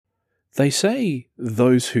They say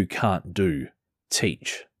those who can't do,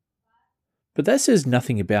 teach. But that says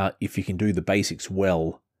nothing about if you can do the basics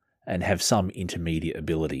well and have some intermediate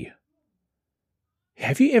ability.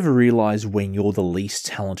 Have you ever realised when you're the least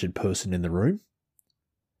talented person in the room?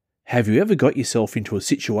 Have you ever got yourself into a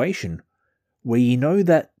situation where you know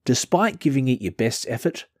that despite giving it your best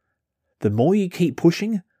effort, the more you keep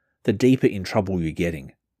pushing, the deeper in trouble you're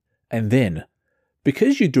getting? And then,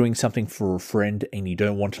 because you're doing something for a friend and you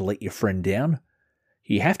don't want to let your friend down,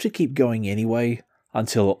 you have to keep going anyway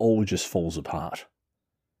until it all just falls apart.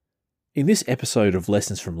 In this episode of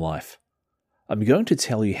Lessons from Life, I'm going to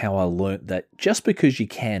tell you how I learnt that just because you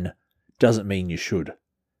can doesn't mean you should.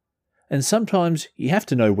 And sometimes you have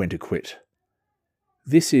to know when to quit.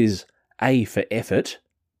 This is A for effort,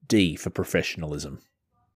 D for professionalism.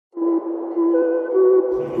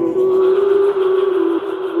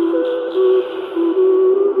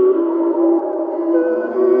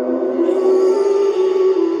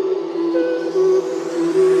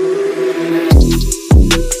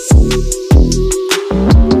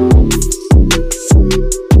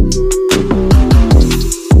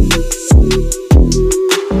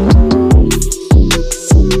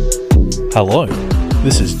 Hello,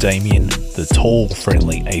 this is Damien, the tall,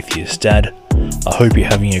 friendly atheist dad. I hope you're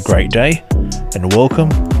having a great day, and welcome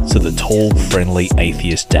to the Tall, Friendly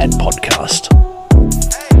Atheist Dad podcast.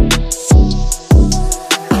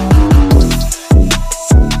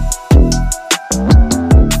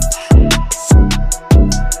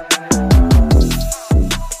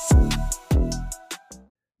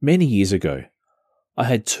 Many years ago, I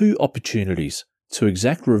had two opportunities to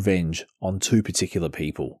exact revenge on two particular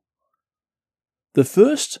people. The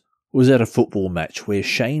first was at a football match where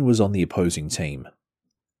Shane was on the opposing team.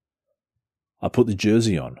 I put the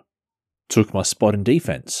jersey on, took my spot in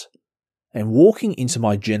defence, and walking into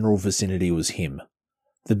my general vicinity was him,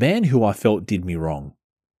 the man who I felt did me wrong.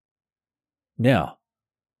 Now,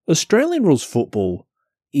 Australian rules football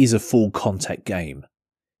is a full contact game.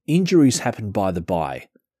 Injuries happen by the by.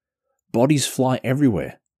 Bodies fly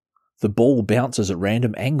everywhere. The ball bounces at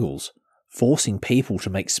random angles, forcing people to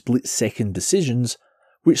make split-second decisions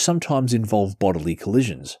which sometimes involve bodily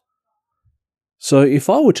collisions. So if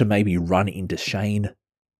I were to maybe run into Shane,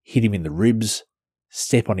 hit him in the ribs,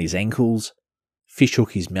 step on his ankles,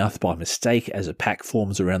 fishhook his mouth by mistake as a pack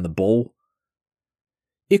forms around the ball,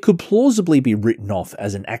 it could plausibly be written off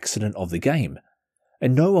as an accident of the game,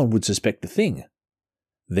 and no one would suspect a thing.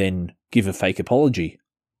 Then give a fake apology.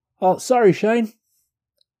 "Oh, sorry, Shane,"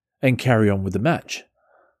 and carry on with the match.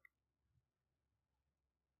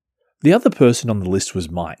 The other person on the list was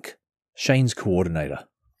Mike, Shane's coordinator.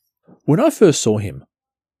 When I first saw him,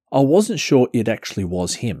 I wasn't sure it actually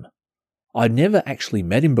was him. I'd never actually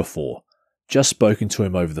met him before, just spoken to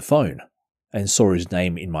him over the phone, and saw his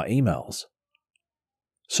name in my emails.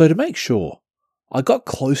 So to make sure, I got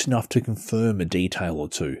close enough to confirm a detail or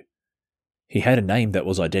two. He had a name that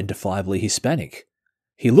was identifiably Hispanic.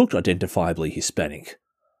 He looked identifiably Hispanic.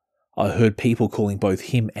 I heard people calling both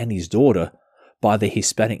him and his daughter by their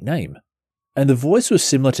Hispanic name, and the voice was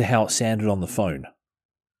similar to how it sounded on the phone.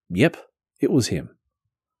 Yep, it was him.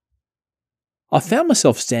 I found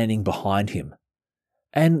myself standing behind him,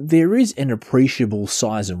 and there is an appreciable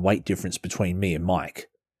size and weight difference between me and Mike.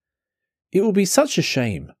 It would be such a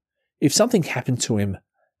shame if something happened to him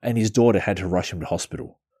and his daughter had to rush him to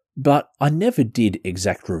hospital. But I never did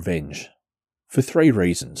exact revenge, for three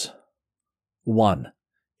reasons. 1.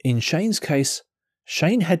 In Shane's case,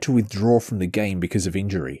 Shane had to withdraw from the game because of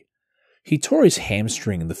injury. He tore his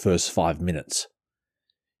hamstring in the first 5 minutes.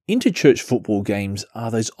 Interchurch football games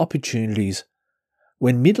are those opportunities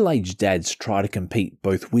when middle-aged dads try to compete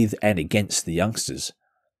both with and against the youngsters.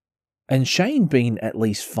 And Shane, being at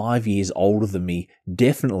least 5 years older than me,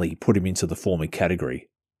 definitely put him into the former category.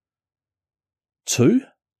 2.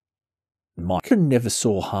 Mike never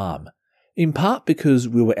saw harm, in part because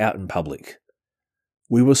we were out in public.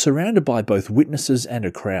 We were surrounded by both witnesses and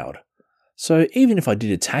a crowd, so even if I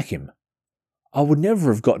did attack him, I would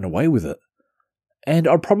never have gotten away with it, and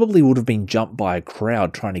I probably would have been jumped by a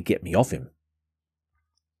crowd trying to get me off him.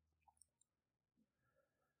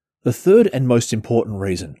 The third and most important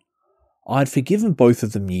reason, I'd forgiven both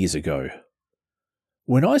of them years ago.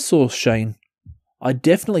 When I saw Shane, I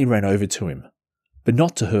definitely ran over to him, but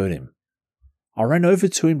not to hurt him. I ran over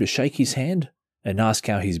to him to shake his hand and ask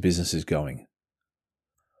how his business is going.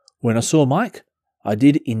 When I saw Mike, I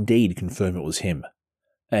did indeed confirm it was him,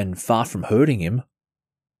 and far from hurting him,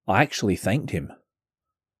 I actually thanked him.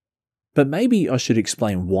 But maybe I should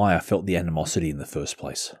explain why I felt the animosity in the first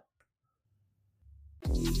place.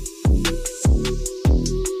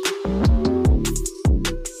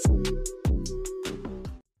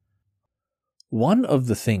 One of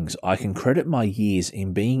the things I can credit my years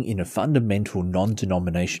in being in a fundamental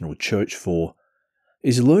non-denominational church for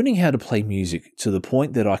is learning how to play music to the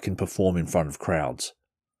point that I can perform in front of crowds.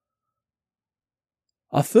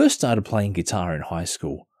 I first started playing guitar in high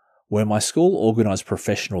school, where my school organised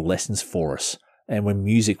professional lessons for us and when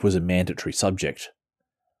music was a mandatory subject.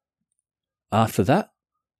 After that,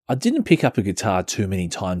 I didn't pick up a guitar too many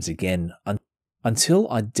times again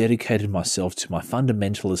until I dedicated myself to my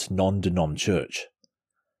fundamentalist non-denom church.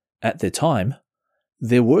 At the time,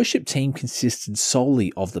 their worship team consisted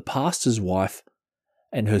solely of the pastor's wife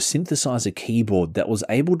and her synthesizer keyboard that was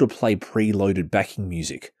able to play preloaded backing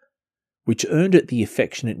music, which earned it the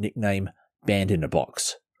affectionate nickname Band in a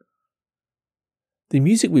Box. The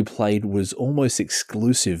music we played was almost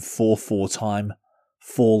exclusive 4/4 time,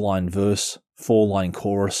 4-line verse, 4-line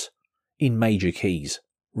chorus, in major keys,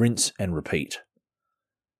 rinse and repeat.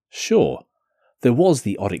 Sure, there was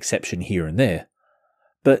the odd exception here and there,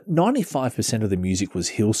 but 95% of the music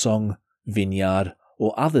was Hillsong, Vineyard,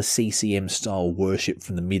 or other CCM-style worship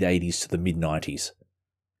from the mid-80s to the mid-90s.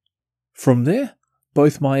 From there,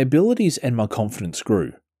 both my abilities and my confidence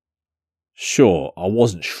grew. Sure, I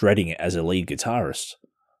wasn't shredding it as a lead guitarist,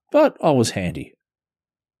 but I was handy.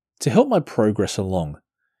 To help my progress along,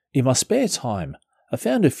 in my spare time, I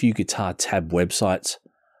found a few guitar tab websites,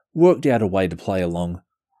 worked out a way to play along,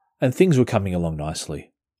 and things were coming along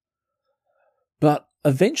nicely. But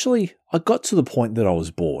eventually, I got to the point that I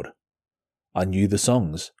was bored. I knew the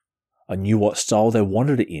songs. I knew what style they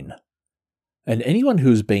wanted it in. And anyone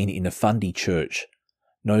who has been in a fundy church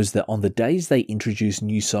knows that on the days they introduce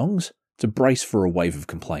new songs, to brace for a wave of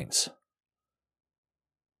complaints.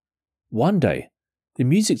 One day, the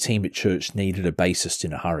music team at church needed a bassist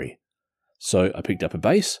in a hurry, so I picked up a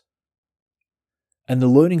bass, and the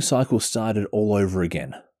learning cycle started all over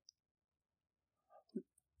again.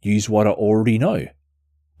 Use what I already know.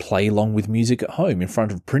 Play along with music at home in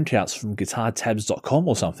front of printouts from guitartabs.com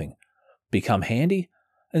or something. Become handy,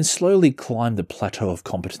 and slowly climb the plateau of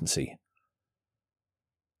competency.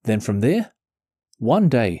 Then from there, one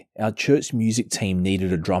day our church music team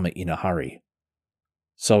needed a drummer in a hurry.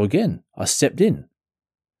 So again, I stepped in.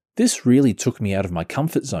 This really took me out of my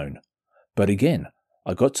comfort zone, but again,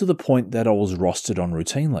 I got to the point that I was rostered on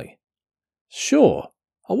routinely. Sure,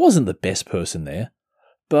 I wasn't the best person there,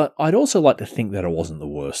 but I'd also like to think that I wasn't the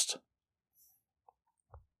worst.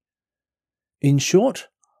 In short,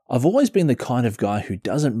 I've always been the kind of guy who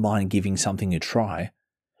doesn't mind giving something a try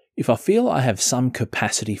if I feel I have some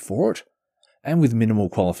capacity for it and with minimal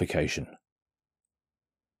qualification.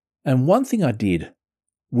 And one thing I did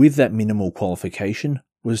with that minimal qualification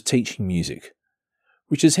was teaching music,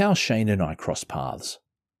 which is how Shane and I crossed paths.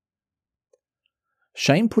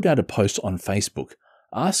 Shane put out a post on Facebook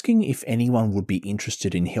asking if anyone would be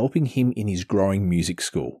interested in helping him in his growing music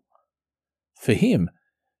school. For him,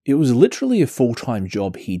 it was literally a full-time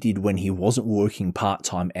job he did when he wasn't working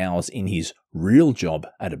part-time hours in his real job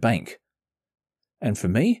at a bank. And for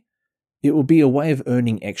me, it would be a way of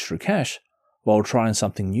earning extra cash while trying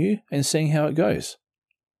something new and seeing how it goes.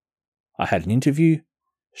 I had an interview,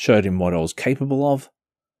 showed him what I was capable of,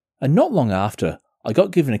 and not long after, I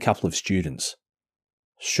got given a couple of students.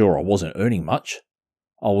 Sure, I wasn't earning much.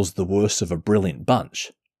 I was the worst of a brilliant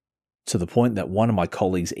bunch, to the point that one of my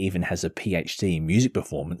colleagues even has a PhD in music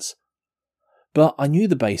performance. But I knew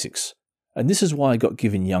the basics, and this is why I got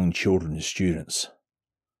given young children as students.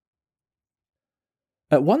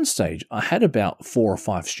 At one stage, I had about 4 or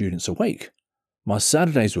 5 students a week. My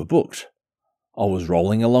Saturdays were booked. I was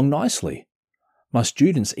rolling along nicely. My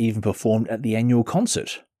students even performed at the annual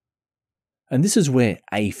concert. And this is where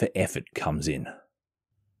A for effort comes in.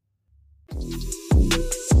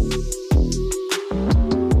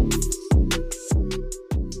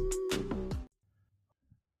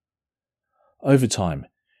 Over time,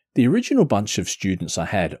 the original bunch of students I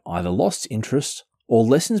had either lost interest or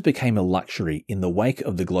lessons became a luxury in the wake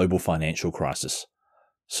of the global financial crisis.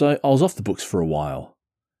 So I was off the books for a while.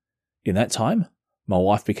 In that time, my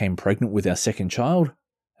wife became pregnant with our second child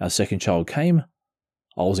came,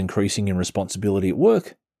 I was increasing in responsibility at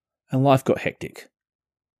work, and life got hectic.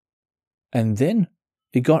 And then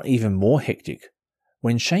it got even more hectic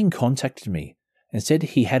when Shane contacted me and said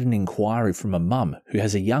he had an inquiry from a mum who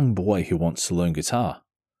has a young boy who wants to learn guitar.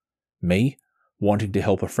 Me, wanting to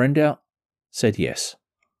help a friend out, said yes.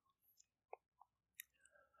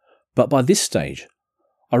 But by this stage,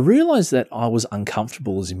 I realised that I was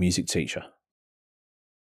uncomfortable as a music teacher.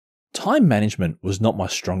 Time management was not my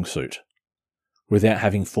strong suit. Without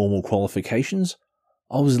having formal qualifications,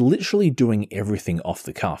 I was literally doing everything off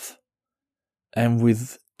the cuff. And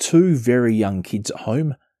with 2 very young kids at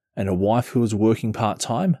home and a wife who was working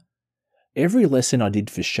part-time, every lesson I did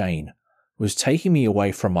for Shane was taking me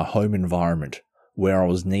away from my home environment where I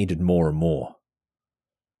was needed more and more.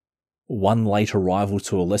 One late arrival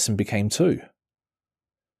to a lesson became two.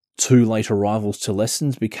 Two late arrivals to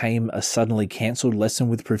lessons became a suddenly cancelled lesson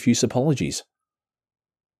with profuse apologies.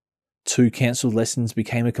 Two cancelled lessons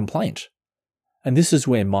became a complaint. And this is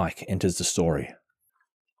where Mike enters the story.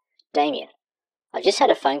 Damien, I've just had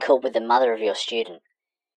a phone call with the mother of your student.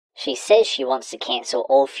 She says she wants to cancel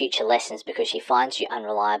all future lessons because she finds you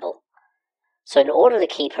unreliable. So in order to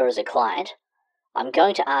keep her as a client, I'm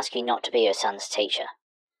going to ask you not to be her son's teacher.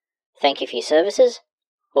 Thank you for your services.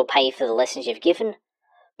 We'll pay you for the lessons you've given,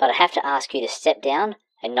 but I have to ask you to step down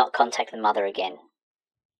and not contact the mother again.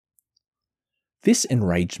 This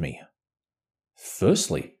enraged me.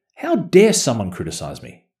 Firstly, how dare someone criticise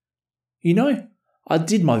me? You know, I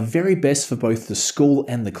did my very best for both the school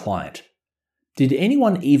and the client. Did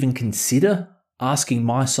anyone even consider asking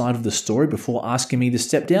my side of the story before asking me to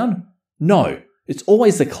step down? No, it's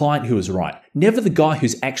always the client who is right, never the guy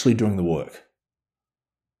who's actually doing the work.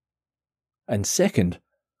 And second,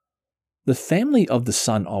 the family of the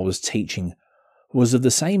son I was teaching was of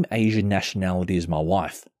the same Asian nationality as my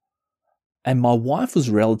wife, and my wife was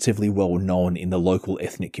relatively well known in the local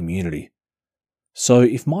ethnic community. So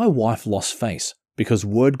if my wife lost face because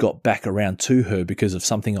word got back around to her because of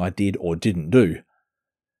something I did or didn't do,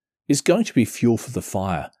 it's going to be fuel for the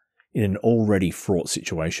fire in an already fraught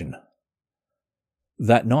situation.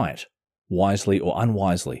 That night, wisely or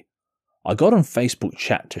unwisely, I got on Facebook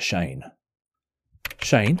chat to Shane.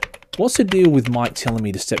 Shane, what's the deal with Mike telling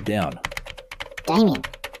me to step down? Damien,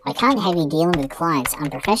 I can't have you dealing with clients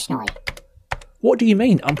unprofessionally. What do you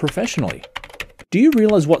mean, unprofessionally? Do you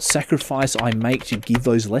realise what sacrifice I make to give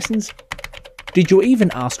those lessons? Did you even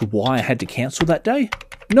ask why I had to cancel that day?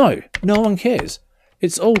 No one cares.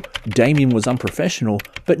 It's all Damien was unprofessional,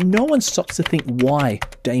 but no one stops to think why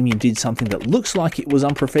Damien did something that looks like it was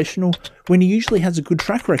unprofessional when he usually has a good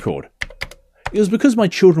track record. It was because my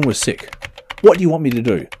children were sick. What do you want me to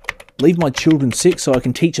do? Leave my children sick so I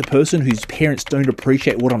can teach a person whose parents don't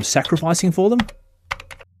appreciate what I'm sacrificing for them?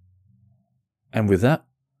 And with that,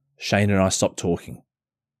 Shane and I stopped talking.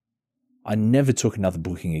 I never took another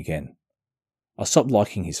booking again. I stopped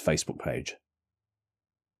liking his Facebook page.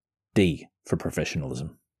 D for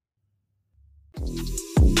professionalism.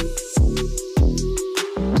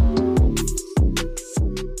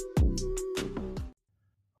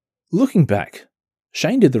 Looking back,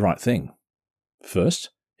 Shane did the right thing. First,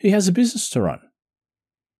 he has a business to run.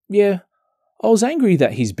 Yeah, I was angry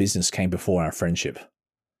that his business came before our friendship.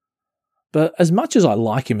 But as much as I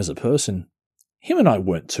like him as a person, him and I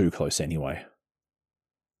weren't too close anyway.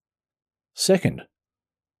 Second,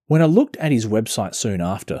 when I looked at his website soon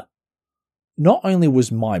after, not only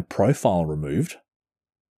was my profile removed,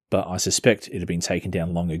 but I suspect it had been taken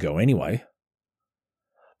down long ago anyway,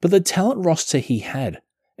 but the talent roster he had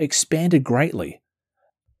expanded greatly.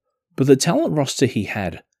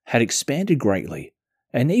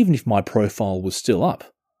 And even if my profile was still up,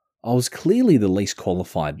 I was clearly the least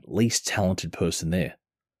qualified, least talented person there.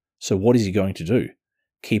 So what is he going to do?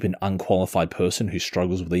 Keep an unqualified person who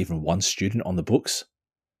struggles with even one student on the books?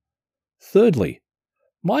 Thirdly,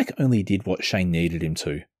 Mike only did what Shane needed him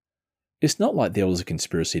to. It's not like there was a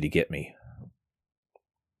conspiracy to get me.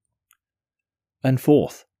 And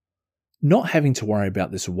fourth, not having to worry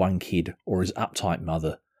about this one kid or his uptight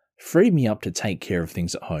mother freed me up to take care of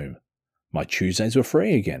things at home. My Tuesdays were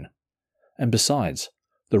free again. And besides,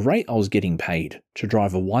 the rate I was getting paid to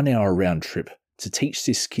drive a 1 hour round trip to teach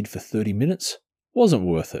this kid for 30 minutes wasn't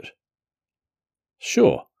worth it.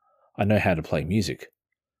 Sure, I know how to play music.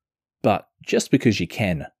 But just because you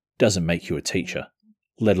can doesn't make you a teacher,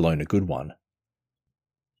 let alone a good one.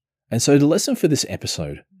 And so the lesson for this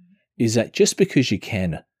episode is that just because you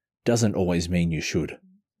can doesn't always mean you should.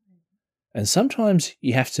 And sometimes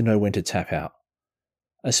you have to know when to tap out,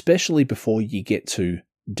 especially before you get to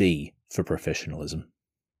D for professionalism.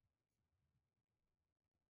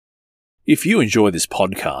 If you enjoy this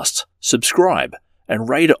podcast, subscribe and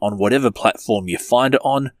rate it on whatever platform you find it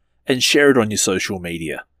on and share it on your social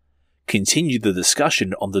media. Continue the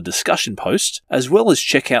discussion on the discussion post, as well as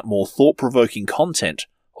check out more thought-provoking content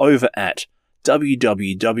over at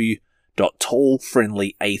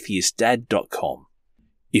www.tallfriendlyatheistdad.com.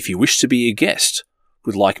 If you wish to be a guest,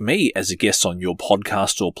 would like me as a guest on your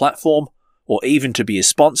podcast or platform, or even to be a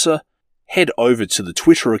sponsor, head over to the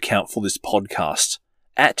Twitter account for this podcast,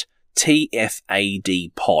 at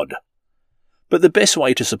TFADpod. But the best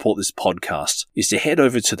way to support this podcast is to head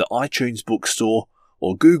over to the iTunes bookstore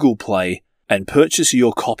or Google Play and purchase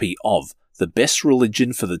your copy of the best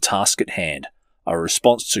religion for the task at hand, a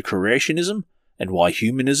response to creationism, and why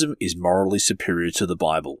humanism is morally superior to the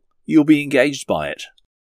Bible. You'll be engaged by it.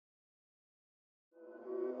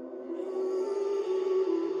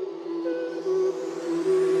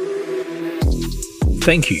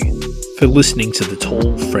 Thank you for listening to the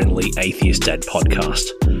Tall, Friendly Atheist Dad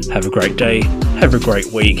podcast. Have a great day, have a great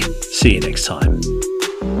week, see you next time.